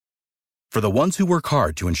For the ones who work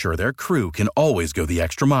hard to ensure their crew can always go the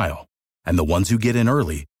extra mile, and the ones who get in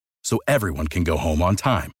early so everyone can go home on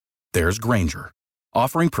time, there's Grainger,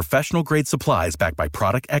 offering professional-grade supplies backed by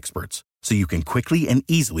product experts so you can quickly and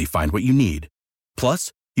easily find what you need.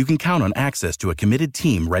 Plus, you can count on access to a committed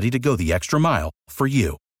team ready to go the extra mile for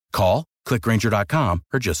you. Call, click Grainger.com,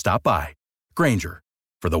 or just stop by. Grainger,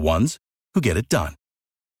 for the ones who get it done.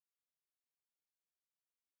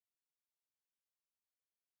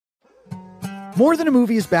 More Than a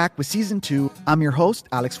Movie is back with Season 2. I'm your host,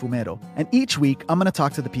 Alex Fumero, and each week I'm going to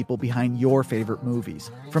talk to the people behind your favorite movies.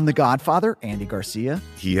 From The Godfather, Andy Garcia.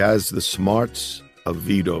 He has the smarts of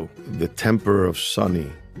Vito, the temper of Sonny,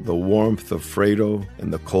 the warmth of Fredo,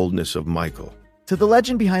 and the coldness of Michael. To the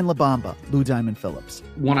legend behind La Bamba, Lou Diamond Phillips.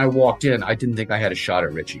 When I walked in, I didn't think I had a shot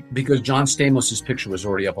at Richie because John Stamos' picture was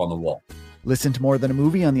already up on the wall. Listen to More Than a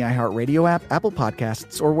Movie on the iHeartRadio app, Apple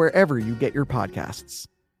Podcasts, or wherever you get your podcasts.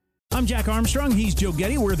 I'm Jack Armstrong. He's Joe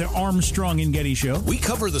Getty. We're the Armstrong and Getty Show. We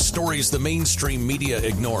cover the stories the mainstream media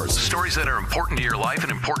ignores. Stories that are important to your life and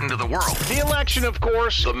important to the world. The election, of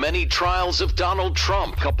course. The many trials of Donald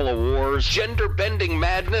Trump. Couple of wars. Gender-bending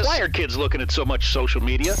madness. Why are kids looking at so much social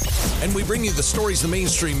media? And we bring you the stories the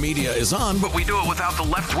mainstream media is on, but we do it without the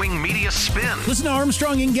left-wing media spin. Listen to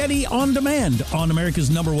Armstrong and Getty on demand on America's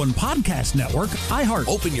 #1 podcast network, iHeart.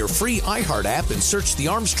 Open your free iHeart app and search The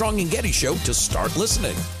Armstrong and Getty Show to start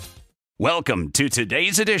listening. Welcome to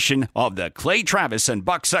today's edition of the Clay Travis and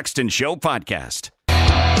Buck Sexton Show podcast.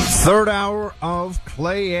 Third hour of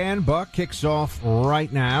Clay and Buck kicks off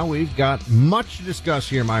right now. We've got much to discuss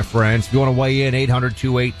here, my friends. If you want to weigh in,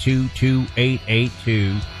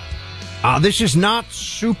 800-282-2882. This is not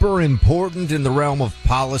super important in the realm of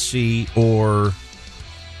policy or,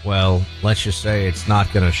 well, let's just say it's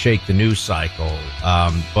not going to shake the news cycle.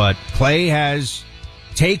 But Clay has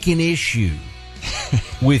taken issue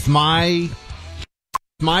with my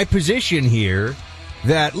position here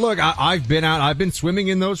that, look, I've been swimming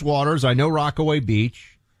in those waters. I know Rockaway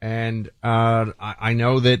Beach, and I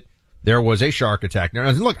know that there was a shark attack. Now,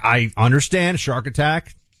 look, I understand shark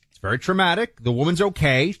attack. It's very traumatic. The woman's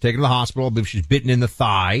okay. She's taken to the hospital. I believe she's bitten in the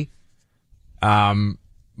thigh.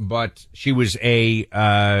 But she was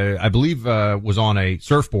I believe was on a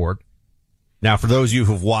surfboard. Now, for those of you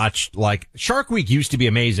who've watched, like, Shark Week used to be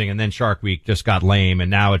amazing, and then Shark Week just got lame,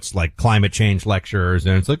 and now it's like climate change lectures,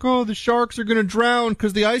 and it's like, oh, the sharks are going to drown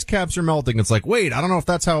because the ice caps are melting. It's like, wait, I don't know if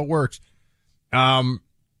that's how it works. The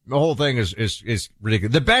whole thing is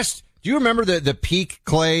ridiculous. The best, do you remember the peak,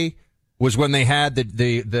 Clay, was when they had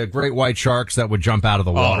the great white sharks that would jump out of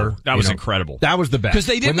the water? Oh, that was incredible. That was the best. Because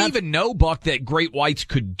they didn't even know, Buck, that great whites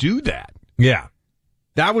could do that. Yeah.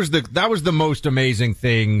 That was the most amazing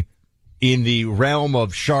thing in the realm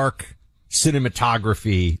of shark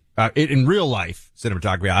cinematography, in real life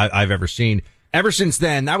cinematography I've ever seen. Ever since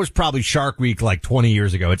then, that was probably Shark Week like 20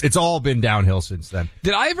 years ago. It's all been downhill since then.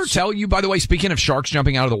 Did I ever tell you, by the way, speaking of sharks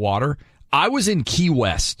jumping out of the water, I was in Key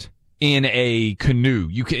West in a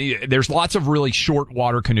canoe. There's lots of really short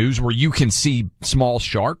water canoes where you can see small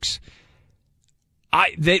sharks.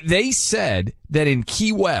 They said that in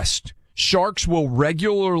Key West, sharks will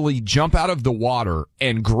regularly jump out of the water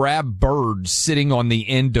and grab birds sitting on the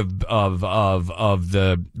end of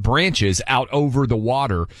the branches out over the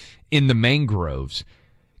water in the mangroves.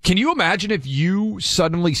 Can you imagine if you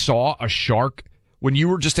suddenly saw a shark when you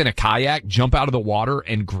were just in a kayak jump out of the water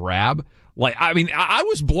and grab? Like, I mean, I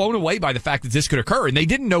was blown away by the fact that this could occur, and they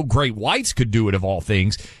didn't know great whites could do it of all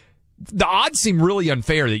things. The odds seem really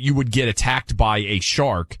unfair that you would get attacked by a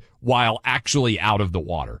shark while actually out of the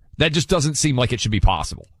water. That just doesn't seem like it should be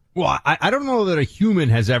possible. Well, I don't know that a human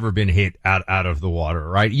has ever been hit out of the water,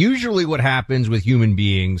 right? Usually what happens with human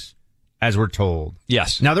beings, as we're told.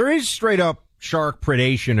 Yes. Now, there is straight up shark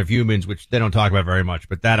predation of humans, which they don't talk about very much,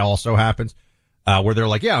 but that also happens, where they're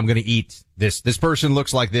like, yeah, I'm going to eat this. This person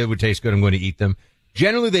looks like they would taste good. I'm going to eat them.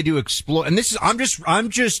 Generally, they do explode. And this is, I'm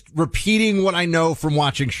just repeating what I know from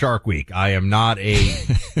watching Shark Week. I am not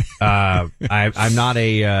I'm not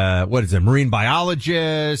a, what is it, marine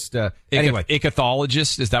biologist? Anyway.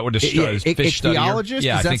 Ichathologist? Is that what a fish studier? Ichthyologist?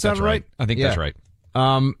 Yeah, Does that sound right? I think that's right.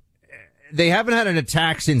 They haven't had an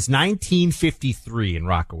attack since 1953 in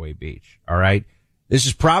Rockaway Beach. All right. This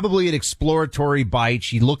is probably an exploratory bite.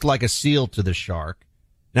 She looked like a seal to the shark.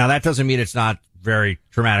 Now, that doesn't mean it's not very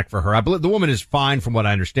traumatic for her. I believe the woman is fine from what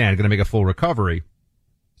I understand, going to make a full recovery.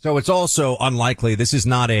 So it's also unlikely. This is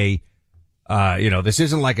not this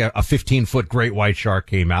isn't like a 15-foot great white shark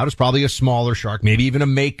came out. It's probably a smaller shark, maybe even a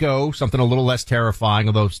mako, something a little less terrifying,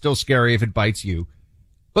 although still scary if it bites you.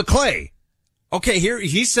 But Clay, Okay, here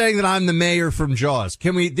he's saying that I'm the mayor from Jaws.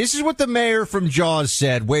 This is what the mayor from Jaws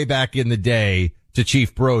said way back in the day to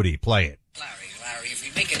Chief Brody. Play it. Larry, if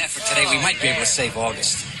we make an effort today, we might be able to save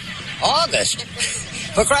August. August?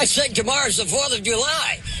 For Christ's sake, tomorrow's the 4th of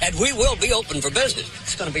July, and we will be open for business.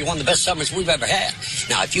 It's going to be one of the best summers we've ever had.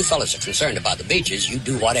 Now, if you fellas are concerned about the beaches, you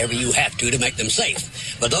do whatever you have to make them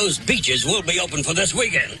safe. But those beaches will be open for this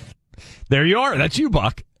weekend. There you are. That's you,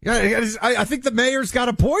 Buck. Yeah, I think the mayor's got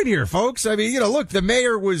a point here, folks. I mean, look, the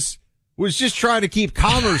mayor was just trying to keep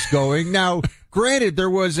commerce going. Now, granted, there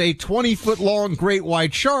was a 20-foot-long great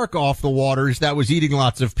white shark off the waters that was eating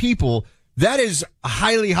lots of people. That is a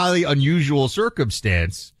highly, highly unusual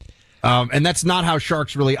circumstance. And that's not how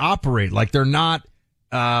sharks really operate. Like, they're not,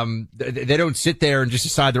 they don't sit there and just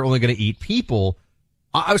decide they're only going to eat people.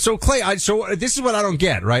 So Clay, so this is what I don't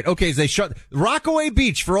get, right? Okay, they shut Rockaway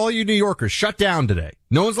Beach for all you New Yorkers shut down today.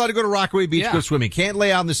 No one's allowed to go to Rockaway Beach to go swimming. Can't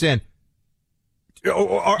lay out in the sand.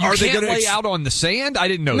 Are they going to lay out on the sand? I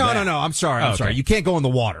didn't know that. No. I'm sorry. I'm sorry. You can't go in the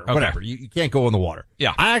water. Okay. Whatever. You can't go in the water.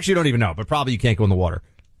 Yeah. I actually don't even know, but probably you can't go in the water.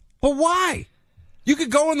 But why? You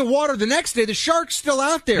could go in the water the next day. The shark's still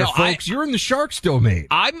out there, folks. You're in the shark's domain.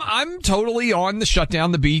 I'm totally on the shut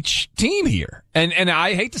down the beach team here. And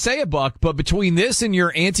I hate to say it, Buck, but between this and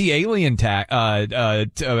your anti-alien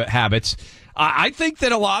habits, I think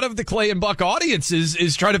that a lot of the Clay and Buck audience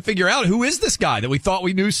is trying to figure out who is this guy that we thought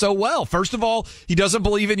we knew so well. First of all, he doesn't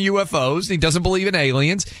believe in UFOs. He doesn't believe in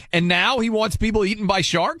aliens. And now he wants people eaten by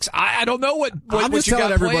sharks. I don't know what you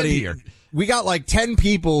got planned here. We got like 10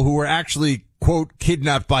 people who were actually, quote,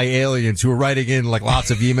 kidnapped by aliens who were writing in like lots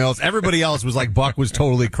of emails. Everybody else was like, Buck was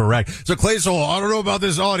totally correct. So Clay's whole, I don't know about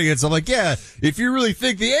this audience. I'm like, yeah, if you really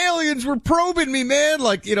think the aliens were probing me, man,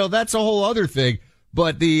 like, that's a whole other thing.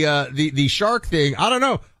 But the shark thing, I don't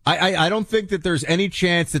know. I don't think that there's any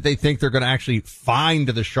chance that they think they're going to actually find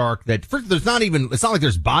the shark it's not like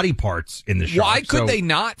there's body parts in the shark. Why could they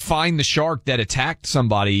not find the shark that attacked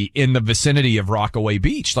somebody in the vicinity of Rockaway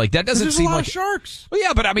Beach? Like, that doesn't seem like sharks. Well,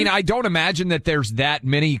 yeah, but I mean, I don't imagine that there's that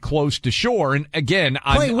many close to shore. And again,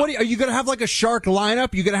 are you going to have like a shark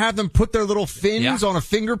lineup? You going to have them put their little fins on a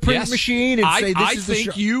fingerprint machine and say this is the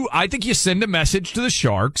shark? I think you send a message to the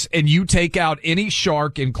sharks and you take out any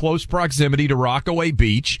shark in close proximity to Rockaway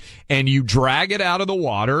Beach and you drag it out of the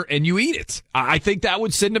water and you eat it. I think that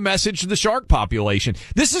would send a message to the shark population.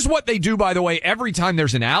 This is what they do, by the way, every time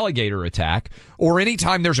there's an alligator attack or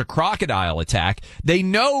anytime there's a crocodile attack. They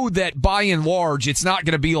know that by and large, it's not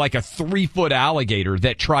going to be like a 3-foot alligator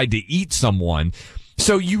that tried to eat someone.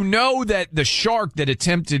 So you know that the shark that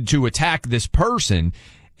attempted to attack this person,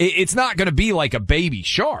 it's not going to be like a baby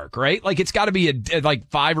shark, right? Like, it's got to be a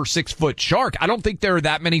 5 or 6 foot shark. I don't think there are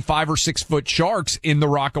that many 5 or 6 foot sharks in the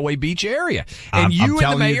Rockaway Beach area. And you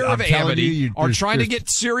and the mayor of Amity are trying to get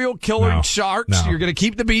serial killer sharks. No. You're going to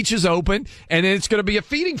keep the beaches open, and then it's going to be a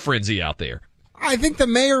feeding frenzy out there. I think the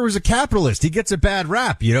mayor was a capitalist. He gets a bad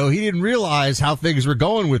rap. He didn't realize how things were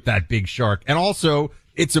going with that big shark. And also,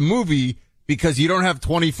 it's a movie because you don't have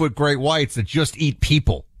 20-foot great whites that just eat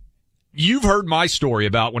people. You've heard my story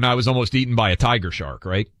about when I was almost eaten by a tiger shark,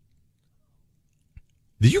 right?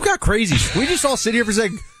 You got crazy. We just all sit here for a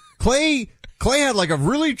second. Clay had like a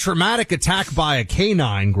really traumatic attack by a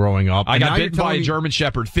canine growing up. I got bitten by a German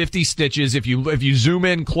Shepherd, 50 stitches. If you zoom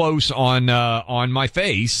in close on my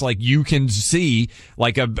face, like, you can see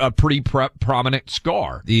like a pretty prominent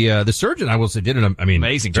scar. The surgeon, I will say, did an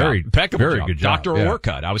amazing job. Impeccable very job. Good job. Doctor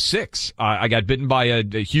Orcutt. I was 6. I got bitten by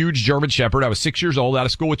a huge German Shepherd. I was 6 years old, out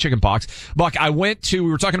of school with chickenpox. Buck, we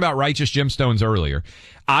were talking about righteous gemstones earlier.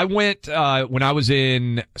 I went, when I was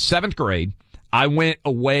in 7th grade, I went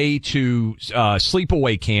away to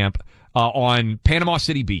sleepaway camp on Panama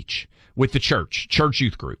City Beach with the church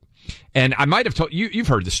youth group. And I might have told you've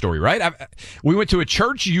heard this story, right? We went to a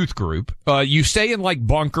church youth group. You stay in like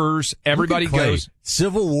bunkers. Everybody goes.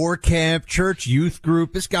 Civil War camp, church youth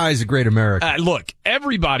group. This guy is a great American. Look,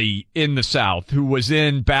 everybody in the South who was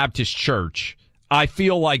in Baptist church, I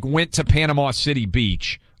feel like, went to Panama City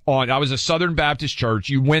Beach. I was a Southern Baptist church.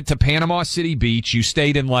 You went to Panama City Beach. You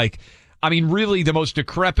stayed in really the most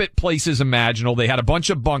decrepit places imaginable. They had a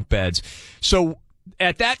bunch of bunk beds. So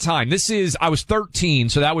at that time, I was 13,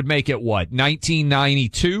 so that would make it what,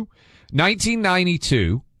 1992?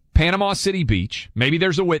 1992, Panama City Beach. Maybe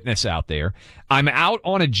there's a witness out there. I'm out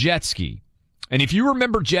on a jet ski. And if you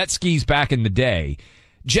remember jet skis back in the day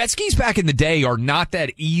are not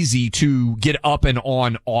that easy to get up and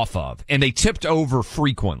on off of. And they tipped over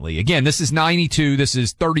frequently. Again, this is 92. This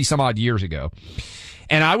is 30 some odd years ago.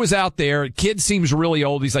 And I was out there. Kid seems really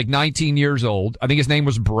old. He's like 19 years old. I think his name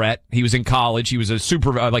was Brett. He was in college. He was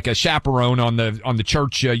a like a chaperone on the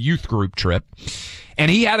church youth group trip.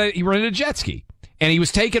 And he rented a jet ski. And he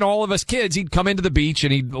was taking all of us kids. He'd come into the beach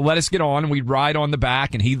and he'd let us get on and we'd ride on the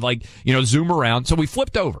back and he'd zoom around. So we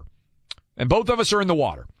flipped over and both of us are in the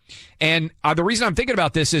water. And the reason I'm thinking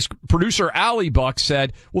about this is producer Allie Buck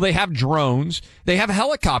said, well, they have drones. They have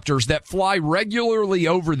helicopters that fly regularly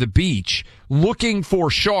over the beach looking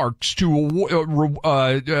for sharks to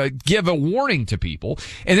give a warning to people.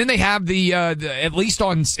 And then they have at least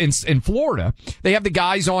in Florida, they have the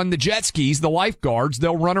guys on the jet skis, the lifeguards.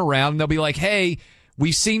 They'll run around and they'll be like, hey,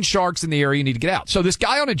 we've seen sharks in the area. You need to get out. So this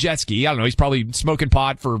guy on a jet ski, I don't know, he's probably smoking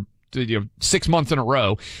pot for 6 months in a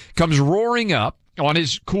row, comes roaring up on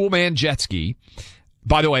his cool man jet ski.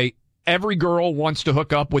 By the way, every girl wants to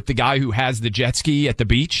hook up with the guy who has the jet ski at the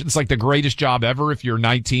beach. It's like the greatest job ever if you're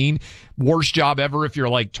 19. Worst job ever if you're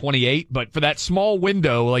like 28. But for that small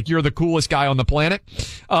window, like you're the coolest guy on the planet.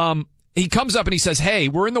 He comes up and he says, hey,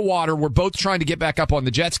 we're in the water. We're both trying to get back up on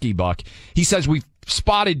the jet ski, Buck. He says, we've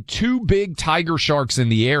spotted 2 big tiger sharks in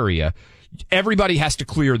the area. Everybody has to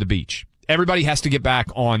clear the beach. Everybody has to get back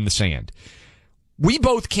on the sand. We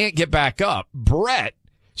both can't get back up. Brett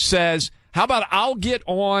says, how about I'll get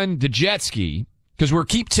on the jet ski because we're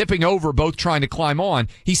keep tipping over, both trying to climb on.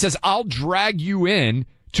 He says, I'll drag you in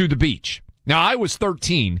to the beach. Now, I was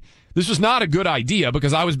 13. This was not a good idea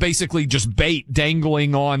because I was basically just bait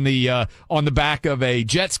dangling on the back of a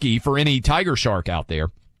jet ski for any tiger shark out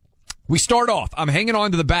there. We start off. I'm hanging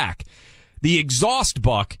on to the back. The exhaust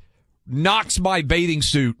buck knocks my bathing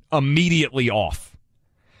suit immediately off.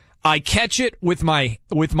 I catch it with my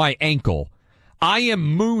ankle. I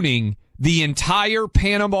am mooning the entire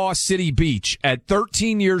Panama City beach at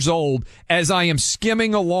 13 years old as I am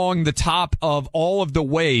skimming along the top of all of the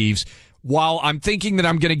waves while I'm thinking that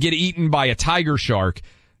I'm going to get eaten by a tiger shark.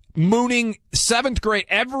 Mooning 7th grade,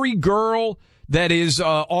 every girl that is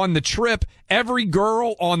on the trip, every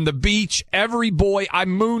girl on the beach, every boy. I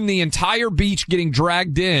moon the entire beach getting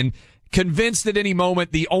dragged in, convinced at any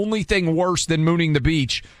moment the only thing worse than mooning the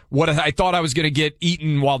beach, what I thought I was going to get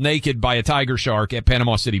eaten while naked by a tiger shark at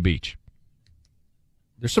Panama City Beach.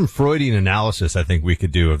 There's some Freudian analysis I think we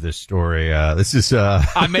could do of this story. This is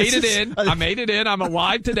I made it in. I'm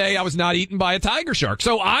alive today. I was not eaten by a tiger shark.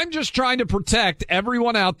 So I'm just trying to protect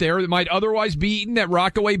everyone out there that might otherwise be eaten at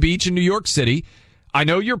Rockaway Beach in New York City. I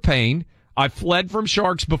know your pain. I've fled from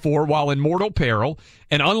sharks before while in mortal peril.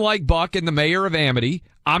 And unlike Buck and the mayor of Amity,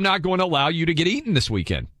 I'm not going to allow you to get eaten this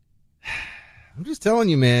weekend. I'm just telling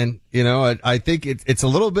you, man, I think it's a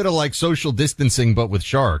little bit of like social distancing, but with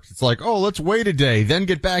sharks. It's like, oh, let's wait a day, then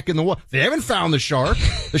get back in the water. They haven't found the shark.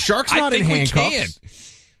 The shark's not in handcuffs.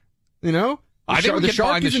 The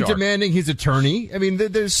shark isn't demanding his attorney. I mean,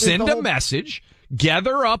 send a message,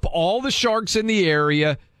 gather up all the sharks in the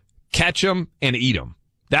area, catch them, and eat them.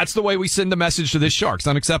 That's the way we send the message to this shark. It's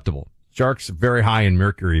unacceptable. Sharks very high in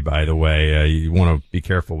mercury, by the way. You want to be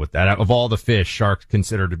careful with that. Of all the fish, sharks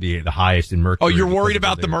considered to be the highest in mercury. Oh, you're worried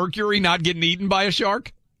about the mercury not getting eaten by a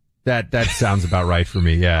shark? That sounds about right for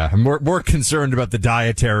me. Yeah, I'm more concerned about the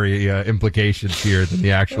dietary implications here than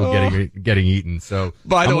the actual getting eaten. So,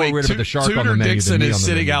 by the way, about the shark on the Tudor menu Dixon is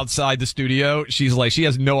sitting menu. outside the studio. She's like, she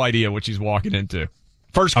has no idea what she's walking into.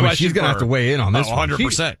 First question, she's gonna have to weigh in on this.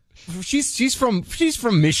 100%. She's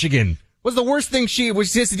from Michigan. What's the worst thing she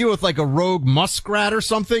has to deal with, like a rogue muskrat or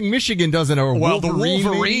something? Michigan doesn't know. Well, the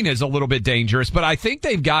wolverine is a little bit dangerous, but I think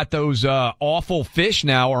they've got those awful fish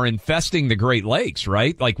now are infesting the Great Lakes,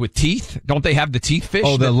 right? Like with teeth. Don't they have the teeth fish?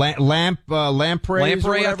 Oh, the lamprey.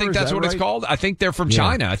 Lamprey, I think that's what it's called. I think they're from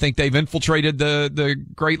China. I think they've infiltrated the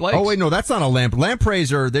Great Lakes. Oh wait, no, that's not a lamprey.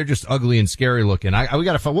 Lampreys they're just ugly and scary looking. We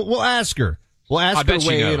got to. We'll ask her. We'll ask her to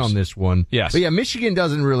weigh in on this one. Yes, but yeah, Michigan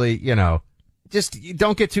doesn't really, Just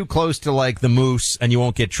don't get too close to like the moose and you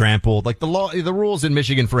won't get trampled. Like the rules in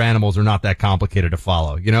Michigan for animals are not that complicated to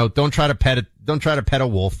follow. Don't try to pet it. Don't try to pet a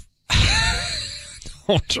wolf.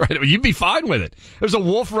 Don't try to. You'd be fine with it. There's a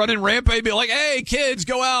wolf running rampage. Be like, hey, kids,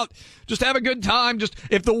 go out. Just have a good time. Just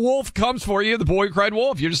if the wolf comes for you, the boy who cried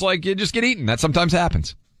wolf. You're just like, you just get eaten. That sometimes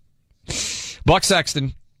happens. Buck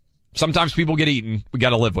Sexton. Sometimes people get eaten. We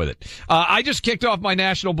got to live with it. I just kicked off my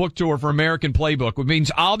national book tour for American Playbook, which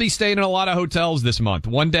means I'll be staying in a lot of hotels this month.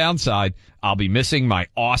 One downside, I'll be missing my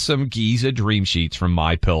awesome Giza Dream Sheets from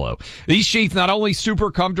MyPillow. These sheets, not only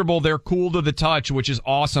super comfortable, they're cool to the touch, which is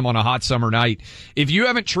awesome on a hot summer night. If you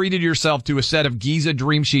haven't treated yourself to a set of Giza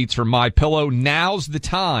Dream Sheets from MyPillow, now's the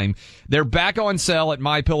time. They're back on sale at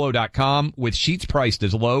MyPillow.com with sheets priced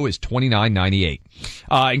as low as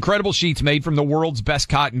 $29.98. Incredible sheets made from the world's best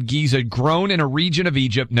cotton Giza, grown in a region of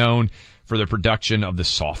Egypt known for the production of the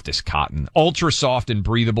softest cotton. Ultra soft and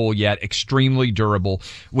breathable, yet extremely durable,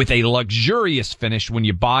 with a luxurious finish. When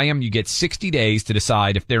you buy them, you get 60 days to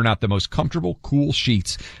decide if they're not the most comfortable, cool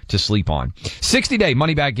sheets to sleep on. 60-day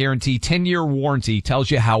money-back guarantee, 10-year warranty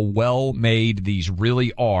tells you how well made these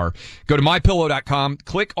really are. Go to MyPillow.com,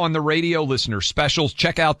 click on the radio listener specials,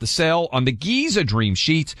 check out the sale on the Giza Dream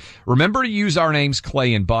Sheets. Remember to use our names,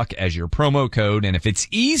 Clay and Buck, as your promo code, and if it's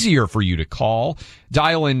easier for you to call,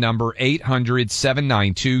 dial in number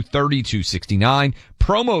 800-792-3269.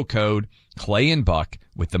 Promo code Clay and Buck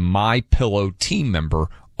with the MyPillow team member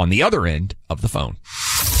on the other end of the phone.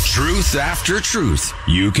 Truth after truth.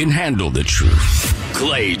 You can handle the truth.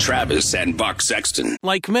 Clay Travis and Buck Sexton.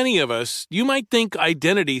 Like many of us, you might think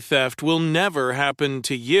identity theft will never happen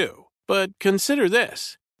to you. But consider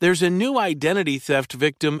this. There's a new identity theft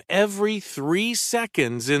victim every 3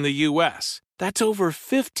 seconds in the U.S. That's over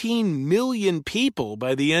 15 million people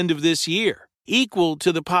by the end of this year, equal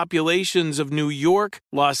to the populations of New York,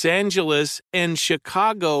 Los Angeles, and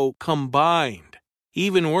Chicago combined.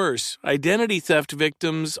 Even worse, identity theft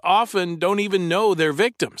victims often don't even know they're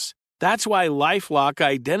victims. That's why LifeLock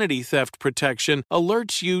Identity Theft Protection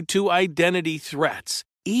alerts you to identity threats,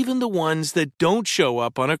 even the ones that don't show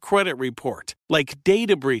up on a credit report, like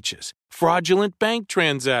data breaches, fraudulent bank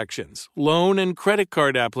transactions, loan and credit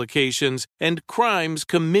card applications, and crimes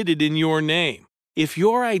committed in your name. If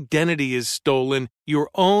your identity is stolen, your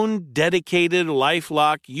own dedicated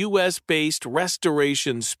LifeLock U.S.-based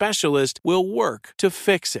restoration specialist will work to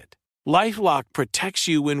fix it. LifeLock protects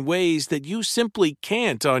you in ways that you simply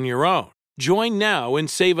can't on your own. Join now and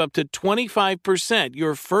save up to 25%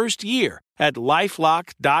 your first year at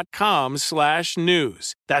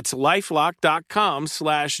LifeLock.com/news. That's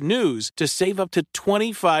LifeLock.com/news to save up to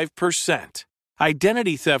 25%.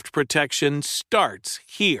 Identity theft protection starts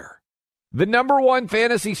here. The number one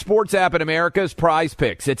fantasy sports app in America is Prize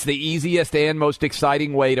Picks. It's the easiest and most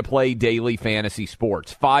exciting way to play daily fantasy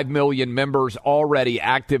sports. 5 million members already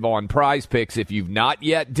active on Prize Picks. If you've not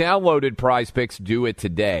yet downloaded Prize Picks, do it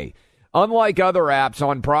today. Unlike other apps,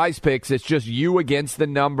 on Prize Picks, it's just you against the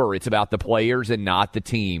number. It's about the players and not the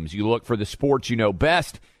teams. You look for the sports you know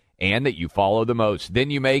best and that you follow the most.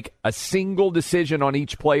 Then you make a single decision on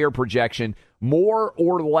each player projection, more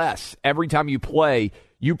or less. Every time you play,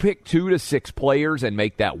 you pick 2 to 6 players and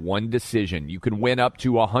make that one decision. You can win up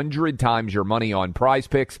to 100 times your money on Prize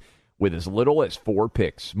Picks with as little as 4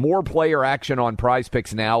 picks. More player action on Prize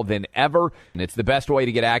Picks now than ever, and it's the best way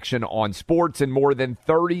to get action on sports in more than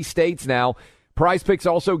 30 states now. Prize Picks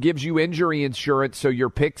also gives you injury insurance, so your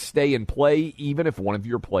picks stay in play even if one of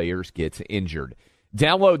your players gets injured.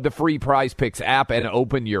 Download the free Prize Picks app and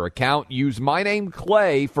open your account. Use my name,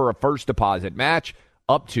 Clay, for a first deposit match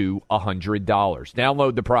up to $100.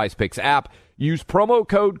 Download the Prize Picks app. Use promo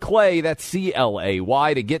code CLAY, that's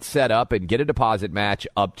C-L-A-Y, to get set up and get a deposit match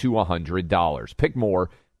up to $100. Pick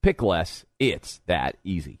more, pick less. It's that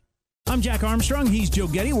easy. I'm Jack Armstrong. He's Joe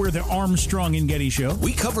Getty. We're the Armstrong and Getty Show.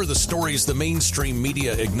 We cover the stories the mainstream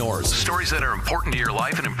media ignores. Stories that are important to your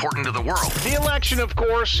life and important to the world. The election, of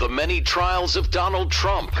course. The many trials of Donald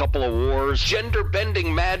Trump. Couple of wars.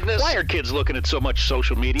 Gender-bending madness. Why are kids looking at so much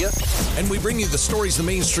social media? And we bring you the stories the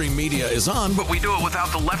mainstream media is on, but we do it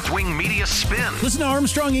without the left-wing media spin. Listen to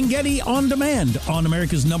Armstrong and Getty on demand on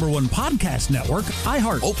America's #1 podcast network,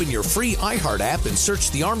 iHeart. Open your free iHeart app and search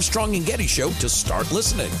the Armstrong and Getty Show to start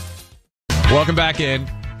listening. Welcome back in.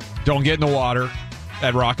 Don't get in the water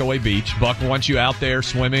at Rockaway Beach. Buck wants you out there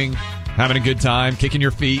swimming, having a good time, kicking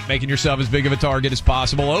your feet, making yourself as big of a target as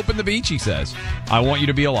possible. Open the beach, he says. I want you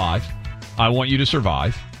to be alive. I want you to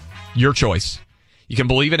survive. Your choice. You can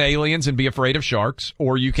believe in aliens and be afraid of sharks,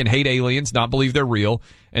 or you can hate aliens, not believe they're real,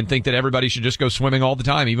 and think that everybody should just go swimming all the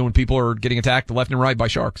time, even when people are getting attacked left and right by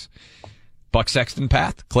sharks. Buck Sexton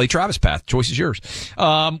path, Clay Travis path. Choice is yours.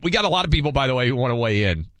 We got a lot of people, by the way, who want to weigh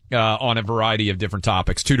in on a variety of different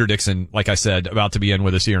topics. Tudor Dixon, like I said, about to be in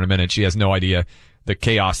with us here in a minute. She has no idea the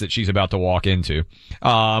chaos that she's about to walk into.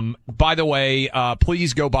 By the way,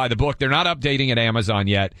 please go buy the book. They're not updating at Amazon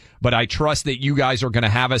yet, but I trust that you guys are going to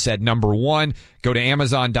have us at #1. Go to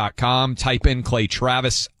Amazon.com, type in Clay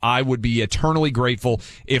Travis. I would be eternally grateful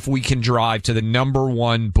if we can drive to the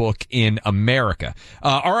 #1 book in America.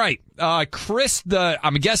 All right. Chris,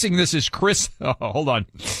 I'm guessing this is Chris. Oh, hold on.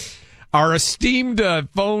 Our esteemed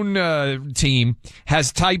phone team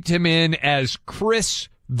has typed him in as Chris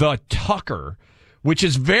the Tucker, which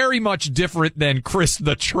is very much different than Chris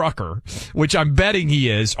the Trucker, which I'm betting he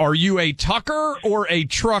is. Are you a Tucker or a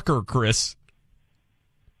trucker, Chris?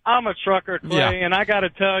 I'm a trucker, Clay, Yeah. and I got to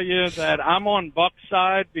tell you that I'm on Buck's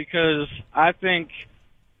side because I think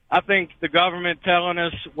the government telling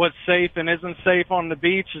us what's safe and isn't safe on the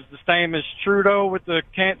beach is the same as Trudeau with the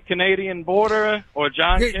Canadian border or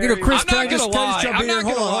John Kerry. Chris, I'm not going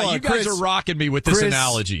to lie. You guys are rocking me with this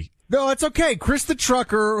analogy. No, it's okay. Chris the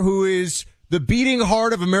trucker, who is the beating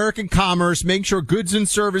heart of American commerce, making sure goods and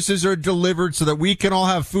services are delivered so that we can all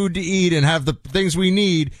have food to eat and have the things we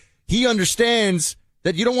need. He understands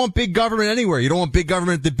that you don't want big government anywhere. You don't want big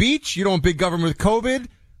government at the beach. You don't want big government with COVID.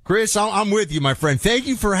 Chris, I'm with you, my friend. Thank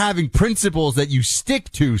you for having principles that you stick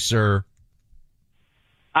to, sir.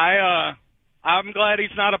 I'm glad he's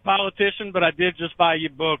not a politician, but I did just buy your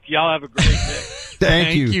book. Y'all have a great day.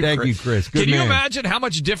 Thank you, Chris. Good Can you man. imagine how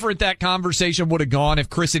much different that conversation would have gone if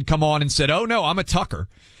Chris had come on and said, "Oh no, I'm a Tucker."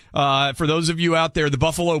 For those of you out there, the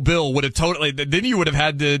Buffalo Bill would have then you would have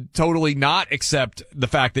had to totally not accept the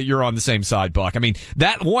fact that you're on the same side, Buck. I mean,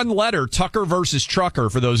 that one letter, Tucker versus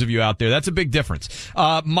Trucker, for those of you out there, that's a big difference.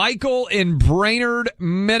 Michael in Brainerd,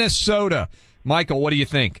 Minnesota. Michael, what do you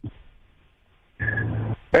think?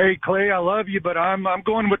 Hey, Clay, I love you, but I'm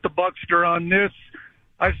going with the Buckster on this.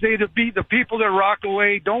 I say to be the people that rock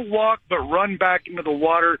away, don't walk, but run back into the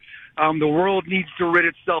water. The world needs to rid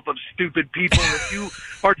itself of stupid people. If you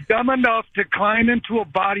are dumb enough to climb into a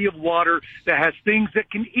body of water that has things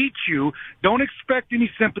that can eat you, don't expect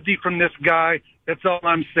any sympathy from this guy. That's all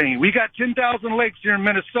I'm saying. We got 10,000 lakes here in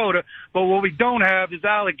Minnesota, but what we don't have is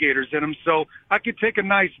alligators in them, so I could take a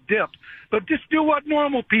nice dip. But just do what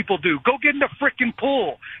normal people do. Go get in the frickin'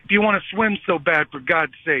 pool if you want to swim so bad, for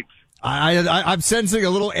God's sakes. I'm sensing a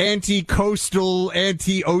little anti-coastal,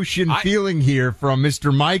 anti-ocean feeling here from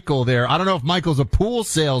Mr. Michael there. I don't know if Michael's a pool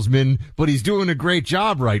salesman, but he's doing a great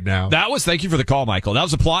job right now. Thank you for the call, Michael. That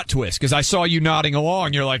was a plot twist because I saw you nodding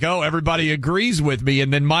along. You're like, oh, everybody agrees with me.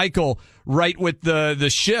 And then Michael, right with the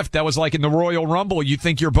shift, that was like in the Royal Rumble. You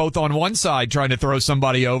think you're both on one side trying to throw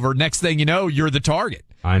somebody over. Next thing you know, you're the target.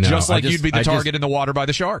 I know. Just like you'd be the target in the water by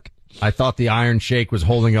the shark. I thought the Iron Sheik was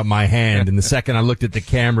holding up my hand, and the second I looked at the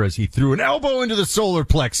cameras, he threw an elbow into the solar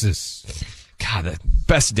plexus. God, the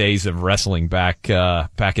best days of wrestling back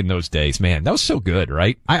in those days, man. That was so good,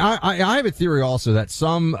 right? I have a theory also that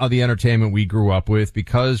some of the entertainment we grew up with,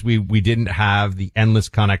 because we didn't have the endless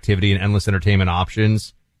connectivity and endless entertainment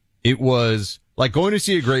options, it was like going to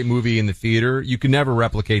see a great movie in the theater. You can never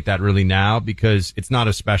replicate that really now because it's not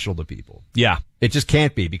as special to people. Yeah. It just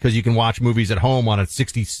can't be because you can watch movies at home on a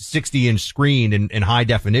 60-inch screen in high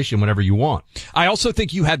definition whenever you want. I also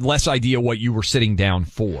think you had less idea what you were sitting down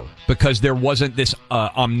for because there wasn't this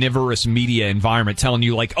omnivorous media environment telling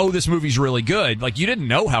you like, oh, this movie's really good. Like you didn't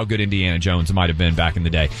know how good Indiana Jones might have been back in the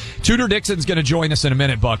day. Tudor Dixon's going to join us in a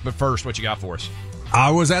minute, Buck. But first, what you got for us? I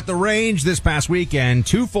was at the range this past weekend,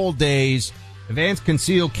 2 full days, advanced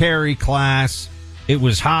concealed carry class. It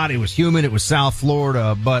was hot, it was humid, it was South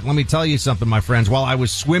Florida, but let me tell you something, my friends. While I was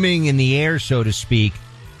swimming in the air, so to speak,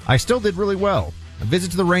 I still did really well. A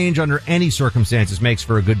visit to the range under any circumstances makes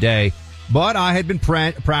for a good day, but I had been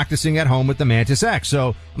practicing at home with the Mantis X. So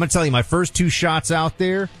I'm going to tell you, my first 2 shots out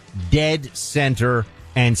there, dead center,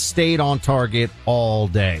 and stayed on target all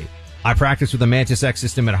day. I practiced with the Mantis X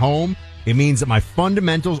system at home. It means that my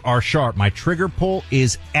fundamentals are sharp. My trigger pull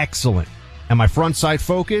is excellent. And my front sight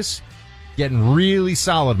focus, getting really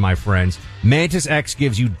solid, my friends. Mantis X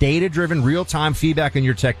gives you data-driven, real-time feedback on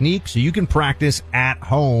your technique so you can practice at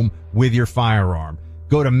home with your firearm.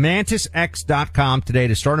 Go to MantisX.com today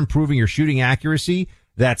to start improving your shooting accuracy.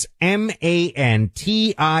 That's MantisX.com.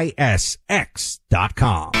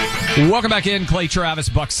 Welcome back in, Clay Travis,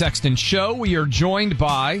 Buck Sexton Show. We are joined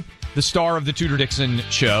by the star of the Tudor Dixon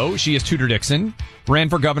Show. She is Tudor Dixon, ran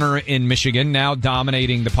for governor in Michigan, now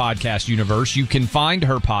dominating the podcast universe. You can find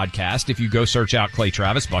her podcast if you go search out Clay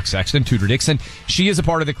Travis, Buck Sexton, Tudor Dixon. She is a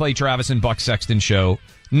part of the Clay Travis and Buck Sexton Show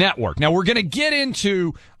network. Now, we're going to get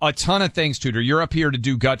into a ton of things, Tudor. You're up here to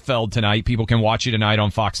do Gutfeld tonight. People can watch you tonight on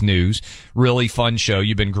Fox News. Really fun show.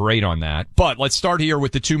 You've been great on that. But let's start here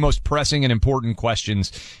with the 2 most pressing and important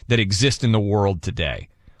questions that exist in the world today.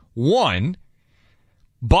 One,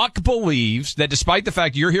 Buck believes that despite the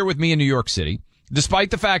fact you're here with me in New York City,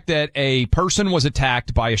 despite the fact that a person was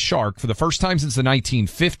attacked by a shark for the first time since the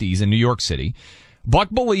 1950s in New York City, Buck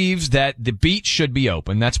believes that the beach should be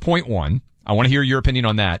open. That's point 1. I want to hear your opinion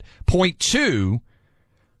on that. Point 2,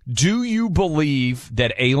 do you believe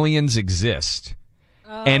that aliens exist?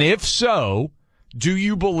 And if so, do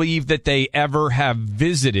you believe that they ever have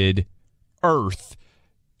visited Earth?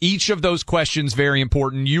 Each of those questions very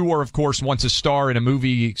important. You were, of course, once a star in a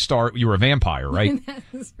movie star. You were a vampire, right?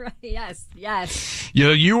 That's right. Yes.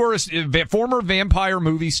 You were a former vampire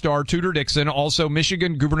movie star, Tudor Dixon, also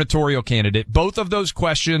Michigan gubernatorial candidate. Both of those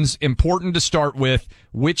questions important to start with.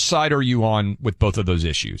 Which side are you on with both of those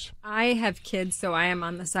issues? I have kids, so I am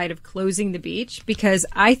on the side of closing the beach because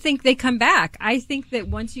I think they come back. I think that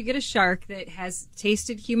once you get a shark that has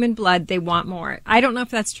tasted human blood, they want more. I don't know if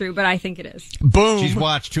that's true, but I think it is. Boom. She's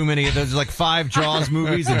watched too many of those, like 5 Jaws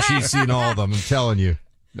movies, and she's seen all of them. I'm telling you.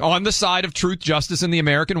 On the side of truth, justice, and the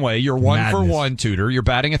American way, you're one for one, Tudor. You're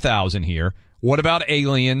batting 1,000 here. What about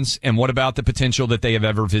aliens, and what about the potential that they have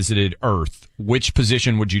ever visited Earth? Which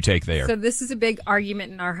position would you take there? So this is a big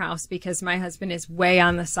argument in our house because my husband is way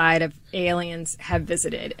on the side of aliens have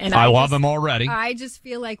visited. And I love him already. I just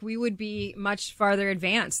feel like we would be much farther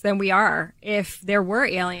advanced than we are if there were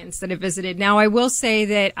aliens that have visited. Now, I will say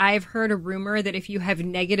that I've heard a rumor that if you have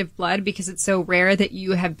negative blood, because it's so rare, that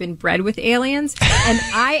you have been bred with aliens. And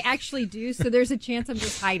I actually do, so there's a chance I'm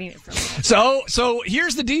just hiding it from you. So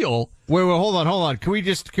here's the deal. Wait, hold on. Can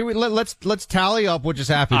we let's tally up what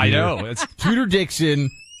just happened here. I know. It's Tudor Dixon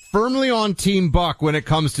firmly on Team Buck when it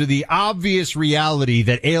comes to the obvious reality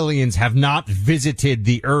that aliens have not visited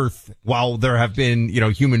the Earth while there have been,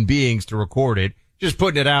 human beings to record it. Just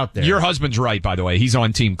putting it out there. Your husband's right, by the way. He's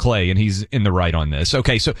on Team Clay, and he's in the right on this.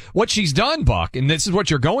 Okay, so what she's done, Buck, and this is what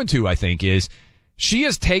you're going to, I think, is she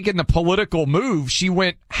has taken the political move. She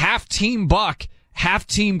went half Team Buck, half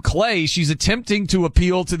Team Clay. She's attempting to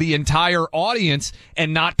appeal to the entire audience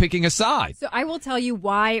and not picking a side. So I will tell you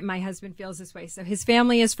why my husband feels this way. So his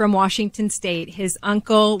family is from Washington State. His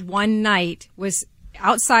uncle one night was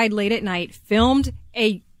outside late at night, filmed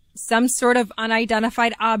some sort of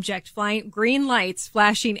unidentified object flying, green lights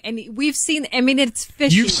flashing, and we've seen, it's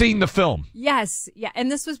fishy. You've seen the film. Yes. Yeah.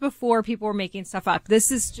 And this was before people were making stuff up.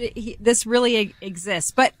 This really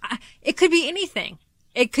exists, but it could be anything.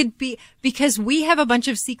 It could be because we have a bunch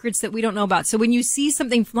of secrets that we don't know about. So when you see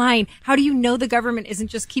something flying, how do you know the government isn't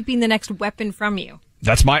just keeping the next weapon from you?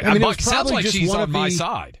 That's my. Buck sounds like she's on my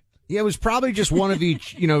side. Yeah, it was probably just one of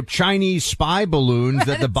each, Chinese spy balloons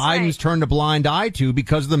that the Bidens turned a blind eye to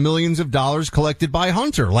because of the millions of dollars collected by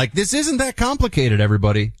Hunter. Like, this isn't that complicated,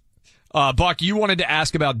 everybody. Buck, you wanted to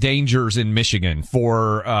ask about dangers in Michigan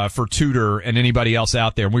for Tudor and anybody else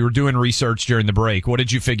out there. We were doing research during the break. What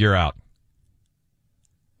did you figure out?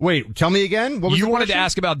 Wait, tell me again. What was you the wanted question? to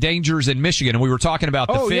ask about dangers in Michigan, and we were talking about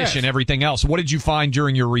the fish and everything else. What did you find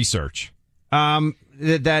during your research?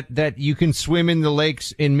 That you can swim in the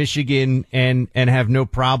lakes in Michigan and have no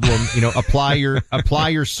problem. Apply your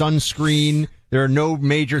sunscreen. There are no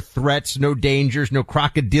major threats, no dangers, no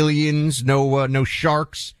crocodilians, no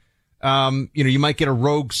sharks. You might get a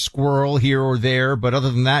rogue squirrel here or there, but other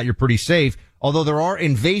than that, you're pretty safe. Although there are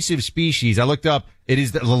invasive species. I looked up. It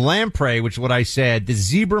is the lamprey, which is what I said, the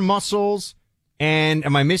zebra mussels. And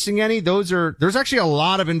am I missing any? There's actually a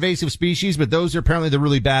lot of invasive species, but those are apparently the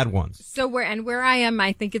really bad ones. So where I am,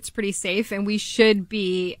 I think it's pretty safe, and we should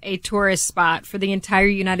be a tourist spot for the entire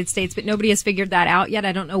United States, but nobody has figured that out yet.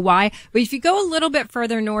 I don't know why. But if you go a little bit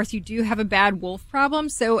further north, you do have a bad wolf problem.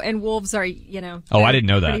 And wolves are, Oh, I didn't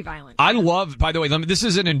know that. Pretty violent. I love, by the way, this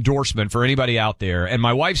is an endorsement for anybody out there. And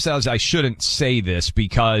my wife says I shouldn't say this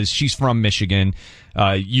because she's from Michigan.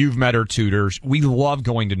 You've met her, Tudors. We love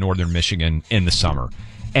going to northern Michigan in the summer.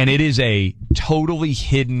 And it is a totally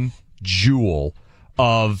hidden jewel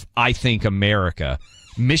of, I think, America.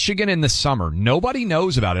 Michigan in the summer. Nobody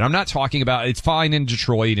knows about it. I'm not talking about, it's fine in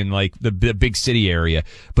Detroit and like the big city area.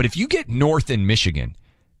 But if you get north in Michigan,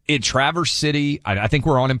 in Traverse City, I think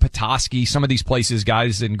we're on in Petoskey. Some of these places,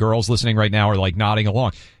 guys and girls listening right now are like nodding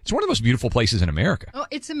along. It's one of the most beautiful places in America. Oh,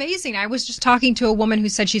 it's amazing. I was just talking to a woman who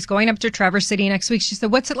said she's going up to Traverse City next week. She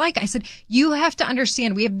said, what's it like? I said, you have to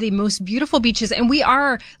understand, we have the most beautiful beaches, and we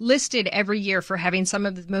are listed every year for having some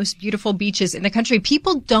of the most beautiful beaches in the country.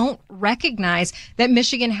 People don't recognize that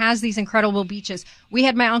Michigan has these incredible beaches. We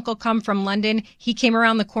had my uncle come from London. He came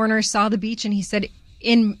around the corner, saw the beach, and he said,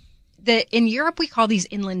 in Europe, we call these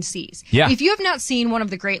inland seas. Yeah. If you have not seen one of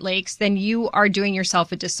the Great Lakes, then you are doing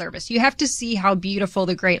yourself a disservice. You have to see how beautiful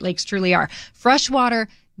the Great Lakes truly are. Fresh water,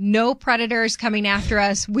 no predators coming after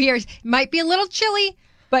us. Might be a little chilly,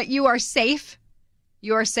 but you are safe.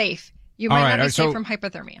 You are safe. You might not be safe from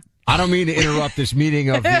hypothermia. I don't mean to interrupt this meeting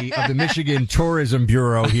of the Michigan Tourism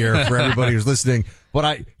Bureau here for everybody who's listening,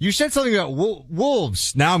 but you said something about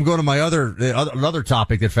wolves. Now I'm going to my other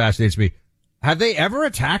topic that fascinates me. Have they ever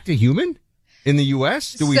attacked a human in the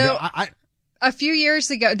U.S.? Do we know? A few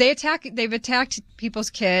years ago, they've attacked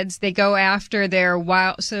people's kids. They go after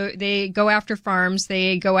they go after farms.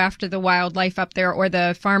 They go after the wildlife up there or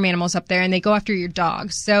the farm animals up there, and they go after your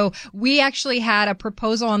dogs. So we actually had a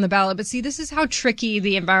proposal on the ballot. But see, this is how tricky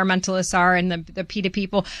the environmentalists are and the PETA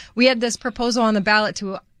people. We had this proposal on the ballot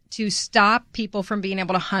to stop people from being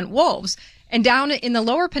able to hunt wolves. And down in the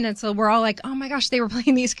lower peninsula, we're all like, oh my gosh, they were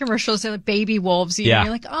playing these commercials. They're like baby wolves. You know?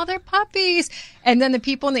 You're like, oh, they're puppies. And then the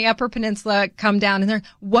people in the upper peninsula come down and they're,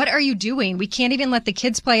 what are you doing? We can't even let the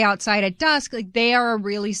kids play outside at dusk. Like, they are a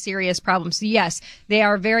really serious problem. So yes, they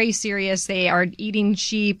are very serious. They are eating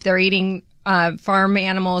sheep. They're eating farm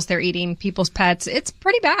animals. They're eating people's pets. It's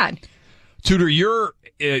pretty bad. Tudor, you're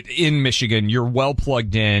in Michigan. You're well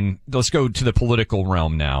plugged in. Let's go to the political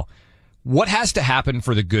realm now. What has to happen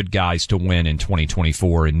for the good guys to win in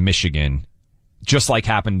 2024 in Michigan, just like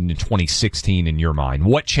happened in 2016 in your mind?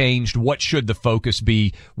 What changed? What should the focus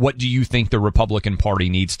be? What do you think the Republican Party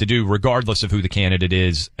needs to do, regardless of who the candidate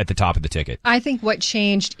is at the top of the ticket? I think what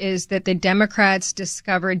changed is that the Democrats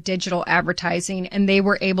discovered digital advertising, and they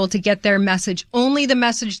were able to get their message, only the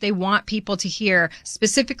message they want people to hear,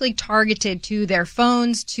 specifically targeted to their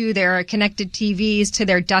phones, to their connected TVs, to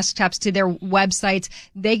their desktops, to their websites.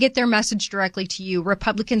 They get their message directly to you.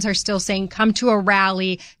 Republicans are still saying, come to a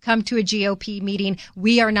rally, come to a GOP meeting.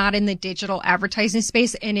 We are not in the digital advertising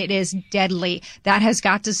space, and it is deadly. That has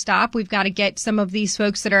got to stop. We've got to get some of these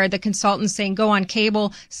folks that are the consultants saying, go on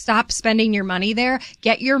cable, stop spending your money there,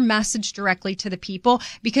 get your message directly to the people,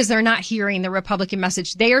 because they're not hearing the Republican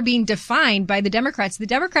message. They are being defined by the Democrats. The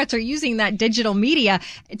Democrats are using that digital media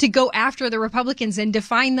to go after the Republicans and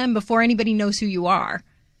define them before anybody knows who you are.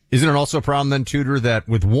 Isn't it also a problem then, Tudor, that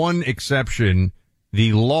with one exception,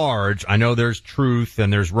 the large, I know there's Truth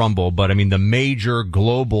and there's Rumble, but I mean the major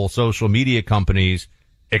global social media companies,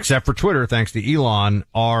 except for Twitter, thanks to Elon,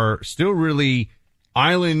 are still really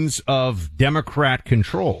islands of Democrat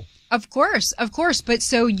control. Of course. But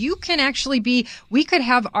so you can actually we could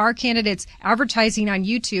have our candidates advertising on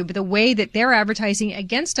YouTube the way that they're advertising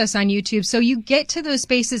against us on YouTube. So you get to those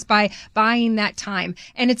spaces by buying that time.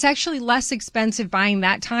 And it's actually less expensive buying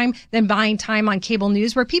that time than buying time on cable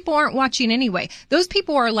news where people aren't watching anyway. Those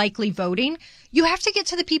people are likely voting. You have to get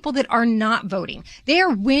to the people that are not voting. They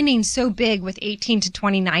are winning so big with 18 to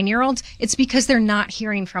 29-year-olds. It's because they're not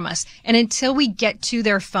hearing from us. And until we get to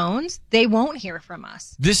their phones, they won't hear from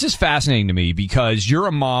us. This is fascinating to me because you're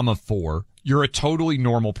a mom of 4. You're a totally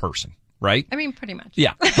normal person, right? I mean, pretty much.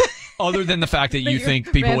 Yeah. Other than the fact that you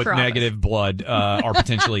think people with negative blood are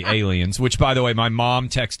potentially aliens, which, by the way, my mom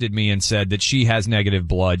texted me and said that she has negative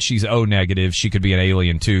blood. She's O negative. She could be an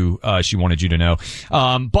alien, too. She wanted you to know.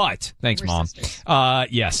 But thanks, Mom.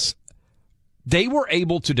 Yes. They were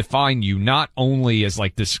able to define you not only as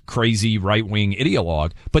like this crazy right-wing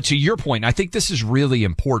ideologue, but to your point, I think this is really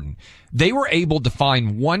important. They were able to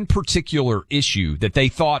find one particular issue that they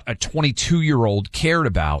thought a 22-year-old cared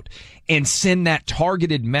about and send that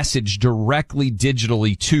targeted message directly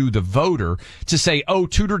digitally to the voter to say, oh,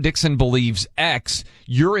 Tudor Dixon believes X,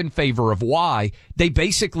 you're in favor of Y. They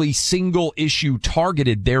basically single issue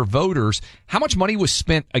targeted their voters. How much money was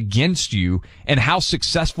spent against you, and how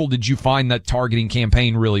successful did you find that targeting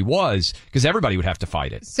campaign really was? Because everybody would have to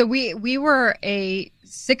fight it. So we were a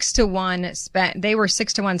 6-to-1 spent. They were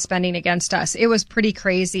 6-to-1 spending against us. It was pretty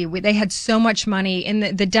crazy. They had so much money, and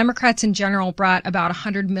the Democrats in general brought about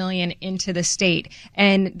 $100 million into the state,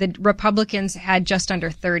 and the Republicans had just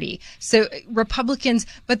under 30. So Republicans,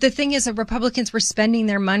 but the thing is that Republicans were spending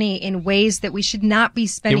their money in ways that we should not be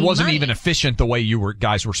spending. It wasn't money. Even efficient the way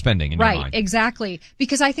guys were spending in your mind. Right, exactly.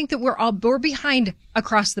 Because I think that we're behind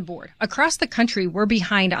across the board. Across the country, we're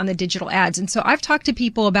behind on the digital ads. And so I've talked to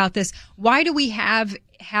people about this. Why do we have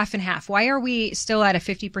half and half? Why are we still at a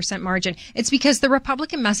 50% margin? It's because the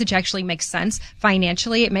Republican message actually makes sense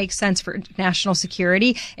financially. It makes sense for national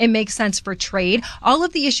security. It makes sense for trade. All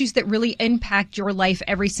of the issues that really impact your life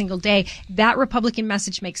every single day, that Republican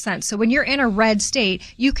message makes sense. So when you're in a red state,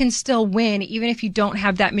 you can still win even if you don't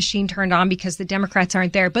have that machine turned on because the Democrats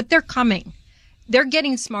aren't there, but they're coming. They're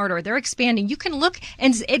getting smarter. They're expanding. You can look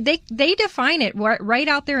and they define it right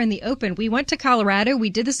out there in the open. We went to Colorado. We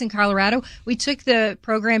did this in Colorado. We took the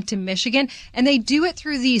program to Michigan, and they do it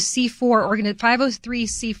through these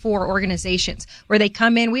 503c4 organizations where they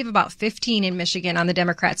come in. We have about 15 in Michigan on the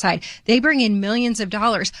Democrat side. They bring in millions of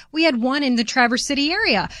dollars. We had one in the Traverse City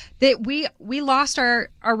area that we lost our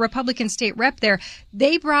Republican state rep there.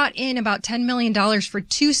 They brought in about $10 million for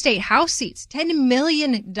 2 state House seats. $10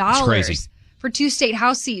 million. That's crazy. For 2 state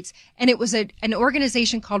House seats. And it was an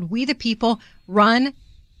organization called We the People, run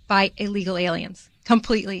by illegal aliens.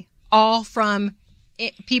 Completely. All from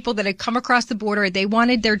people that had come across the border. They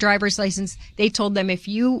wanted their driver's license. They told them, if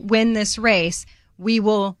you win this race, we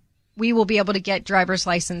will be able to get driver's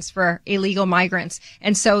license for illegal migrants.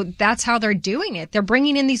 And so that's how they're doing it. They're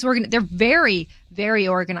bringing in these they're very, very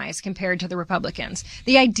organized compared to the Republicans.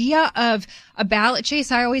 The idea of a ballot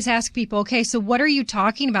chase, I always ask people, okay, so what are you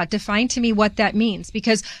talking about? Define to me what that means.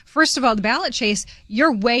 Because first of all, the ballot chase,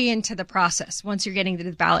 you're way into the process once you're getting to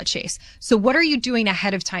the ballot chase. So what are you doing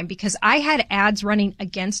ahead of time? Because I had ads running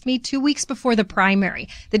against me 2 weeks before the primary.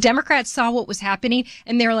 The Democrats saw what was happening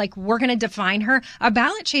and they're like, we're going to define her. A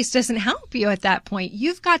ballot chase doesn't help you at that point.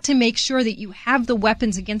 You've got to make sure that you have the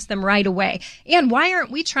weapons against them right away. And why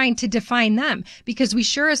aren't we trying to define them? Because we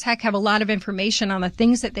sure as heck have a lot of information on the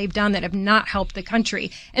things that they've done that have not helped the country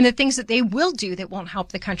and the things that they will do that won't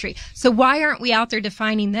help the country. So why aren't we out there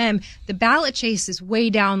defining them? The ballot chase is way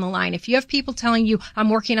down the line. If you have people telling you, I'm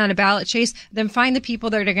working on a ballot chase, then find the people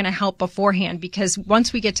that are going to help beforehand, because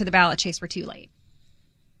once we get to the ballot chase, we're too late.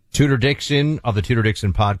 Tudor Dixon of the Tudor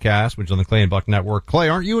Dixon podcast, which is on the Clay and Buck Network. Clay,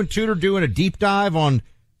 aren't you and Tudor doing a deep dive on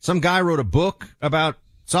some guy wrote a book about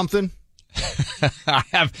something?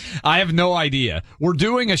 I have no idea. We're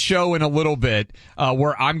doing a show in a little bit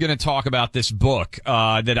where I'm going to talk about this book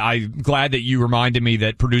that I'm glad that you reminded me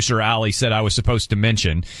that producer Allie said I was supposed to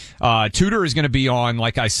mention. Tudor is going to be on,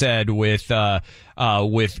 like I said, with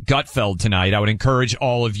Gutfeld tonight. I would encourage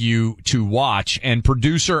all of you to watch. And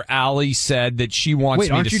producer Allie said that she wants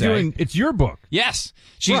me to say, it's your book? Yes.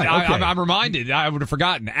 Right, okay. I'm reminded. I would have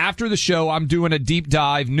forgotten. After the show, I'm doing a deep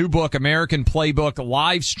dive, new book, American Playbook,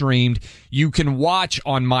 live streamed. You can watch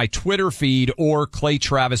on my Twitter feed or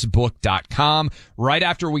claytravisbook.com. Right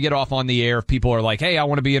after we get off on the air, if people are like, hey, I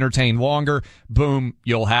want to be entertained longer, boom,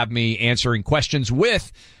 you'll have me answering questions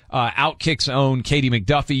with Outkick's own Katie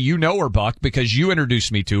McDuffie. You know her, Buck, because you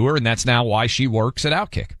introduced me to her, and that's now why she works at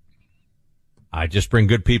Outkick. I just bring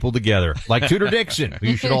good people together, like Tudor Dixon, who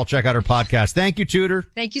you should all check out her podcast. Thank you, Tudor.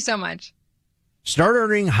 Thank you so much. Start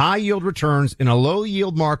earning high-yield returns in a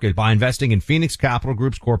low-yield market by investing in Phoenix Capital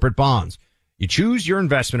Group's corporate bonds. You choose your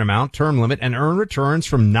investment amount, term limit, and earn returns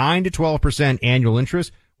from 9 to 12% annual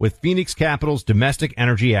interest with Phoenix Capital's domestic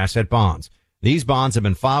energy asset bonds. These bonds have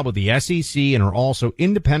been filed with the SEC and are also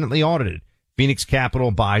independently audited. Phoenix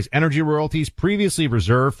Capital buys energy royalties previously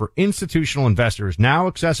reserved for institutional investors, now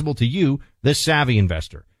accessible to you, the savvy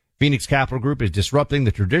investor. Phoenix Capital Group is disrupting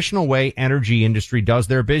the traditional way energy industry does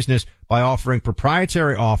their business by offering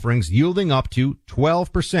proprietary offerings yielding up to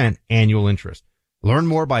 12% annual interest. Learn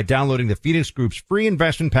more by downloading the Phoenix Group's free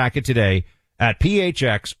investment packet today at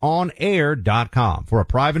phxonair.com. For a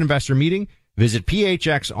private investor meeting, visit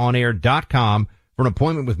phxonair.com for an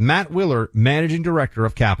appointment with Matt Willer, Managing Director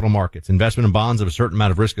of Capital Markets. Investment in bonds have a certain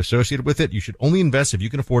amount of risk associated with it. You should only invest if you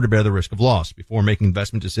can afford to bear the risk of loss. Before making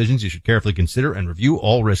investment decisions, you should carefully consider and review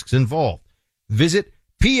all risks involved. Visit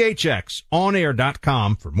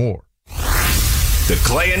phxonair.com for more. The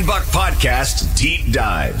Clay and Buck Podcast deep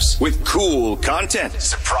dives with cool content,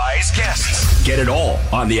 surprise guests. Get it all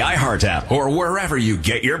on the iHeart app or wherever you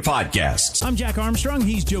get your podcasts. I'm Jack Armstrong.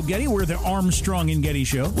 He's Joe Getty. We're the Armstrong and Getty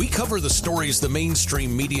Show. We cover the stories the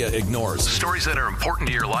mainstream media ignores. Stories that are important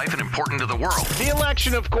to your life and important to the world. The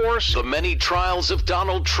election, of course. The many trials of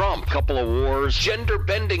Donald Trump. Couple of wars.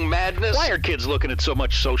 Gender-bending madness. Why are kids looking at so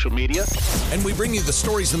much social media? And we bring you the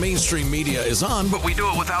stories the mainstream media is on, but we do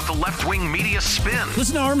it without the left-wing media spin.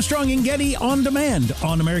 Listen to Armstrong and Getty on demand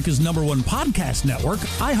on America's #1 podcast network,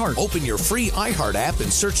 iHeart. Open your free iHeart app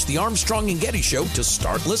and search The Armstrong and Getty Show to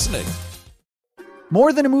start listening.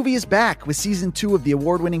 More Than a Movie is back with season 2 of the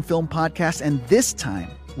award-winning film podcast, and this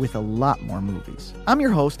time with a lot more movies. I'm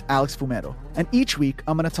your host, Alex Fumero, and each week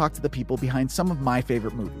I'm going to talk to the people behind some of my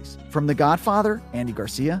favorite movies. From The Godfather, Andy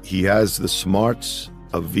Garcia. He has the smarts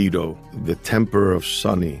of Vito, the temper of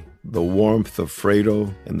Sonny, the warmth of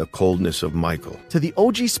Fredo, and the coldness of Michael. To the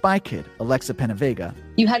OG Spy Kid, Alexa Penavega.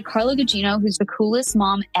 You had Carla Gugino, who's the coolest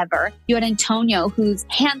mom ever. You had Antonio, who's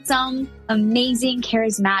handsome, amazing,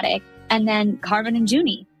 charismatic. And then Carmen and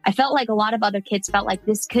Junie. I felt like a lot of other kids felt like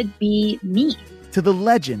this could be me. To the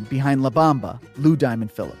legend behind La Bamba, Lou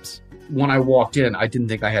Diamond Phillips. When I walked in, I didn't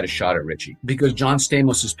think I had a shot at Richie because John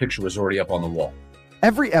Stamos' picture was already up on the wall.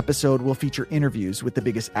 Every episode will feature interviews with the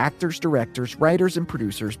biggest actors, directors, writers, and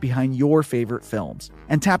producers behind your favorite films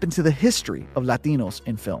and tap into the history of Latinos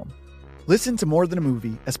in film. Listen to More Than a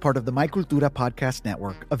Movie as part of the My Cultura podcast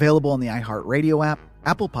network, available on the iHeartRadio app,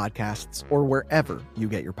 Apple Podcasts, or wherever you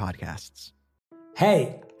get your podcasts.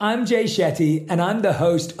 Hey, I'm Jay Shetty, and I'm the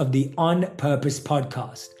host of the On Purpose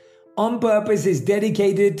podcast. On Purpose is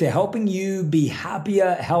dedicated to helping you be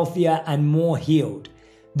happier, healthier, and more healed.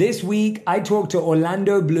 This week, I talked to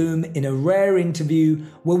Orlando Bloom in a rare interview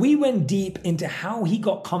where we went deep into how he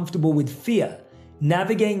got comfortable with fear,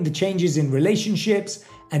 navigating the changes in relationships,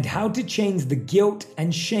 and how to change the guilt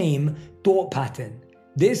and shame thought pattern.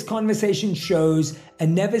 This conversation shows a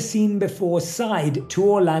never-seen-before side to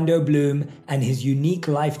Orlando Bloom and his unique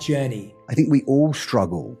life journey. I think we all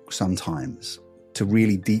struggle sometimes to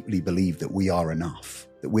really deeply believe that we are enough,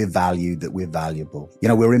 that we're valued, that we're valuable. You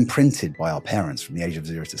know, we're imprinted by our parents from the age of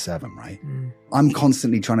 0 to 7, right? I'm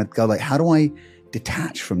constantly trying to go like, how do I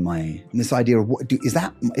detach from this idea of is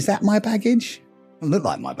that my baggage? It doesn't look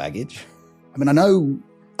like my baggage. I mean, I know,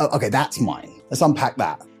 okay, that's mine. Let's unpack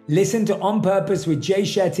that. Listen to On Purpose with Jay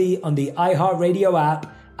Shetty on the iHeartRadio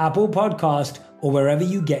app, Apple Podcast, or wherever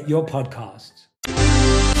you get your podcasts.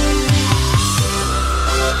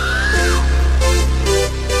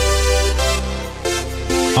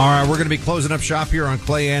 All right, we're going to be closing up shop here on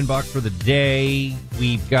Clay and Buck for the day.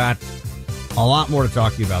 We've got a lot more to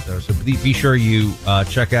talk to you about there, so be sure you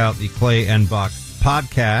check out the Clay and Buck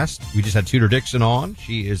podcast. We just had Tudor Dixon on.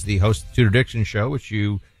 She is the host of the Tudor Dixon Show, which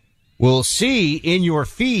you will see in your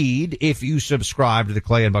feed if you subscribe to the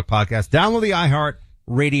Clay and Buck podcast. Download the iHeart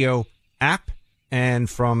Radio app, and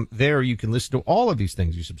from there you can listen to all of these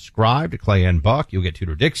things. You subscribe to Clay and Buck, you'll get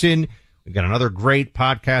Tudor Dixon. We've got another great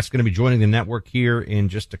podcast going to be joining the network here in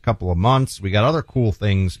just a couple of months. We got other cool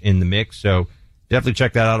things in the mix, so definitely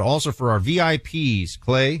check that out. Also for our VIPs,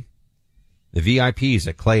 Clay, the VIPs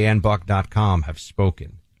at clayandbuck.com have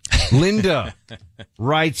spoken. Linda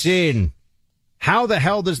writes in, how the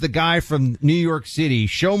hell does the guy from New York City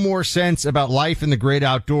show more sense about life in the great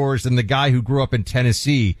outdoors than the guy who grew up in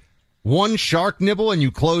Tennessee? One shark nibble and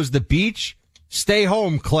you close the beach? Stay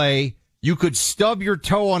home, Clay. You could stub your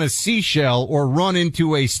toe on a seashell or run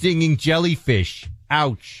into a stinging jellyfish.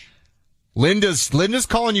 Ouch. Linda's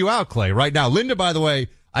calling you out, Clay, right now. Linda, by the way,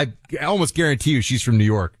 I almost guarantee you she's from New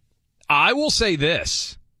York. I will say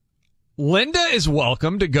this. Linda is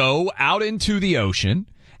welcome to go out into the ocean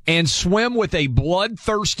and swim with a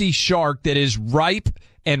bloodthirsty shark that is ripe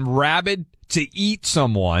and rabid to eat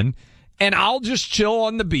someone, and I'll just chill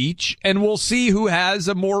on the beach, and we'll see who has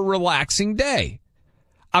a more relaxing day.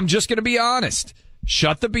 I'm just going to be honest.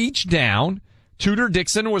 Shut the beach down. Tudor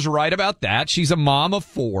Dixon was right about that. She's a mom of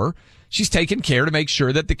 4. She's taking care to make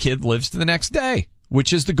sure that the kid lives to the next day,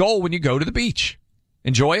 which is the goal when you go to the beach.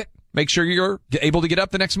 Enjoy it. Make sure you're able to get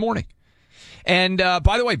up the next morning. And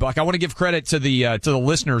by the way, Buck, I want to give credit to the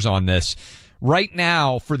listeners on this. Right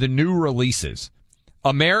now, for the new releases,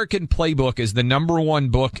 American Playbook is the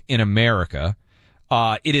 #1 book in America.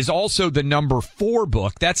 It is also the #4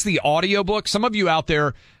 book. That's the audio book. Some of you out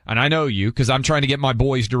there, and I know you because I'm trying to get my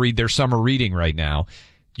boys to read their summer reading right now.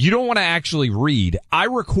 You don't want to actually read. I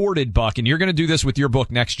recorded, Buck, and you're going to do this with your book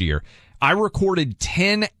next year. I recorded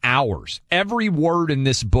 10 hours. Every word in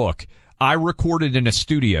this book I recorded in a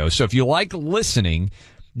studio. So if you like listening,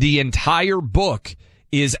 the entire book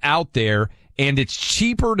is out there. And it's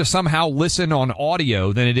cheaper to somehow listen on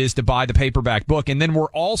audio than it is to buy the paperback book. And then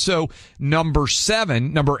we're also number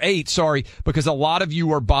 8, because a lot of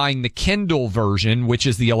you are buying the Kindle version, which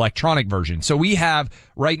is the electronic version. So we have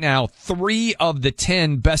right now 3 of the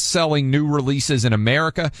 10 best-selling new releases in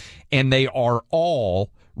America, and they are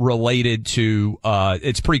all related to,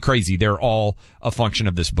 it's pretty crazy. They're all a function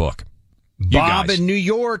of this book. Bob in New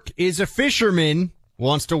York is a fisherman.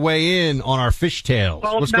 Wants to weigh in on our fish tales.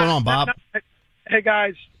 Well, What's going on, Bob? Hey,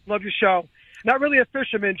 guys. Love your show. Not really a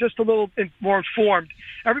fisherman, just a little more informed.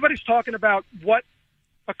 Everybody's talking about what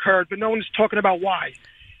occurred, but no one's talking about why.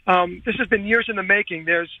 This has been years in the making.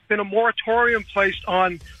 There's been a moratorium placed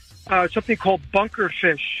on something called bunker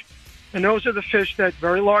fish. And those are the fish that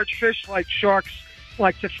very large fish like sharks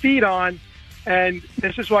like to feed on. And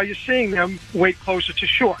this is why you're seeing them way closer to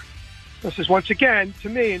shore. This is, once again, to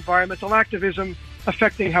me, environmental activism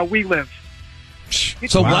affecting how we live.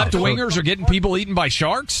 So left-wingers are getting people eaten by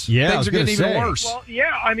sharks? Yeah, things are getting even worse. Well,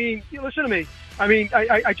 yeah, I mean, listen to me. I mean,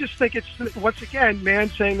 I just think it's, once again,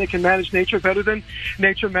 man saying they can manage nature better than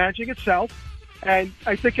nature managing itself. And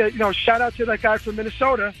I think, shout out to that guy from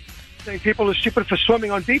Minnesota saying people are stupid for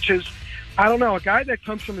swimming on beaches. I don't know, a guy that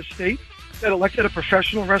comes from a state that elected a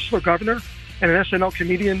professional wrestler governor and an SNL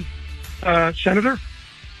comedian senator.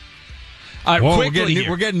 Whoa, we're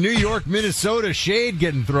getting New York, Minnesota shade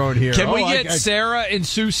getting thrown here. Can we get Sarah in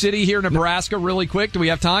Sioux City here, Nebraska, really quick? Do we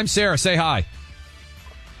have time? Sarah, say hi.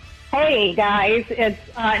 Hey, guys. It's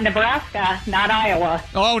Nebraska, not Iowa.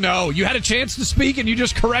 Oh, no. You had a chance to speak, and you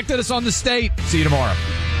just corrected us on the state. See you tomorrow.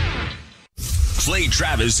 Clay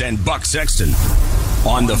Travis and Buck Sexton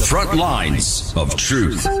on the front lines of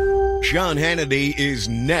truth. Sean Hannity is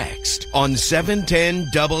next on 710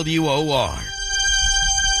 WOR.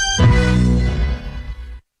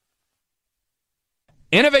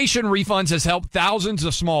 Innovation Refunds has helped thousands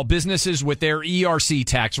of small businesses with their ERC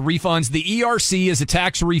tax refunds. The ERC is a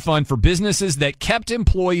tax refund for businesses that kept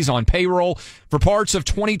employees on payroll for parts of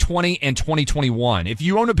 2020 and 2021. If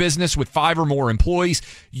you own a business with 5 or more employees,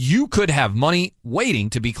 you could have money waiting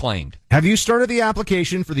to be claimed. Have you started the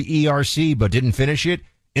application for the ERC but didn't finish it?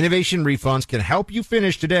 Innovation Refunds can help you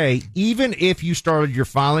finish today, even if you started your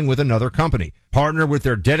filing with another company. Partner with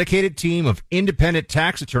their dedicated team of independent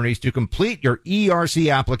tax attorneys to complete your ERC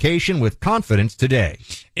application with confidence today.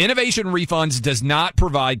 Innovation Refunds does not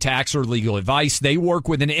provide tax or legal advice. They work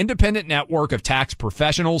with an independent network of tax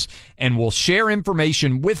professionals and will share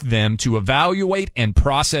information with them to evaluate and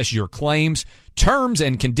process your claims. Terms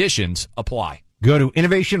and conditions apply. Go to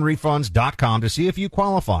innovationrefunds.com to see if you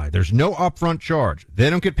qualify. There's no upfront charge. They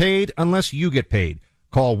don't get paid unless you get paid.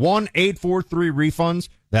 Call 1-843-REFUNDS.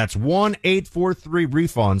 That's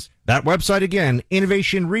 1-843-REFUNDS. That website again,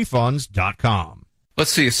 innovationrefunds.com. Let's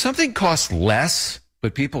see, if something costs less,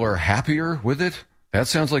 but people are happier with it, that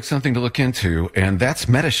sounds like something to look into, and that's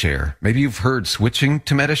MediShare. Maybe you've heard switching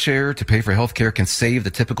to MediShare to pay for healthcare can save the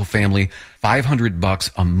typical family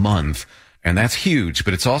 $500 a month. And that's huge,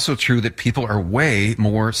 but it's also true that people are way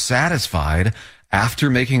more satisfied after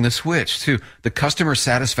making the switch, too. The customer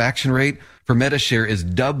satisfaction rate for MediShare is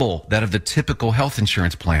double that of the typical health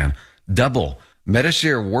insurance plan. Double.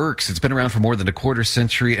 MediShare works. It's been around for more than a quarter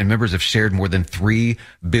century, and members have shared more than $3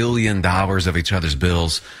 billion of each other's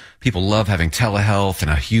bills. People love having telehealth and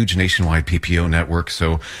a huge nationwide PPO network.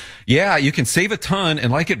 So, yeah, you can save a ton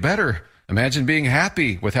and like it better. Imagine being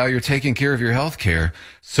happy with how you're taking care of your health care.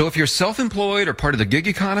 So if you're self-employed or part of the gig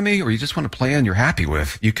economy, or you just want a plan you're happy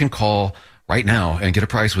with, you can call right now and get a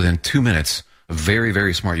price within 2 minutes. A very,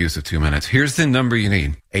 very smart use of 2 minutes. Here's the number you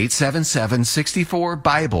need.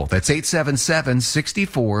 877-64-BIBLE. That's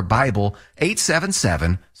 877-64-BIBLE.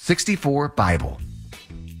 877-64-BIBLE.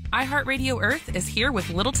 iHeartRadio Earth is here with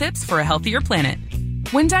little tips for a healthier planet.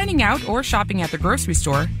 When dining out or shopping at the grocery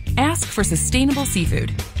store, ask for sustainable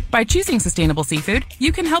seafood. By choosing sustainable seafood,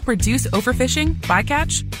 you can help reduce overfishing,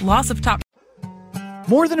 bycatch, loss of top.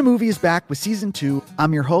 More Than a Movie is back with Season 2.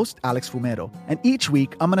 I'm your host, Alex Fumero, and each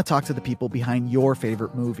week I'm going to talk to the people behind your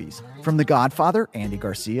favorite movies. From The Godfather, Andy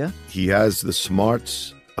Garcia. He has the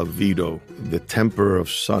smarts of Vito, the temper of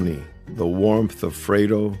Sonny, the warmth of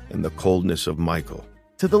Fredo, and the coldness of Michael.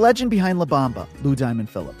 To the legend behind La Bamba, Lou Diamond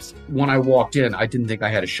Phillips. When I walked in, I didn't think I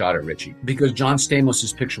had a shot at Richie because John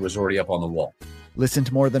Stamos' picture was already up on the wall. Listen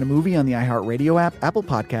to More Than a Movie on the iHeartRadio app, Apple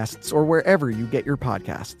Podcasts, or wherever you get your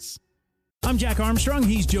podcasts. I'm Jack Armstrong.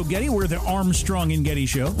 He's Joe Getty. We're the Armstrong and Getty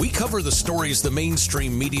Show. We cover the stories the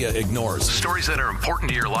mainstream media ignores. Stories that are important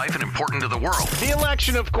to your life and important to the world. The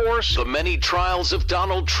election, of course. The many trials of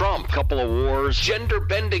Donald Trump. Couple of wars.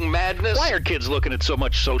 Gender-bending madness. Why are kids looking at so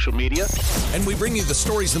much social media? And we bring you the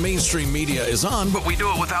stories the mainstream media is on, but we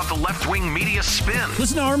do it without the left-wing media spin.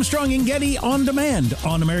 Listen to Armstrong and Getty on demand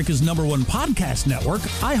on America's #1 podcast network,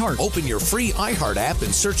 iHeart. Open your free iHeart app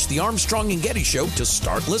and search The Armstrong and Getty Show to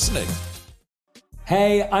start listening.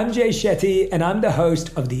 Hey, I'm Jay Shetty, and I'm the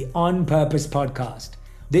host of the On Purpose podcast.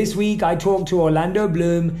 This week, I talked to Orlando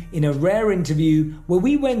Bloom in a rare interview where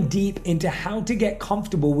we went deep into how to get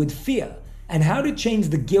comfortable with fear and how to change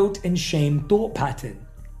the guilt and shame thought pattern.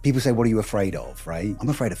 People say, what are you afraid of, right? I'm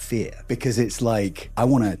afraid of fear because it's like I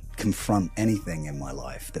want to confront anything in my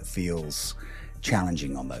life that feels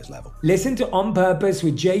challenging on those levels. Listen to On Purpose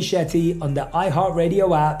with Jay Shetty on the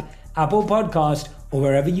iHeartRadio app, Apple Podcast, or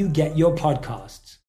wherever you get your podcasts.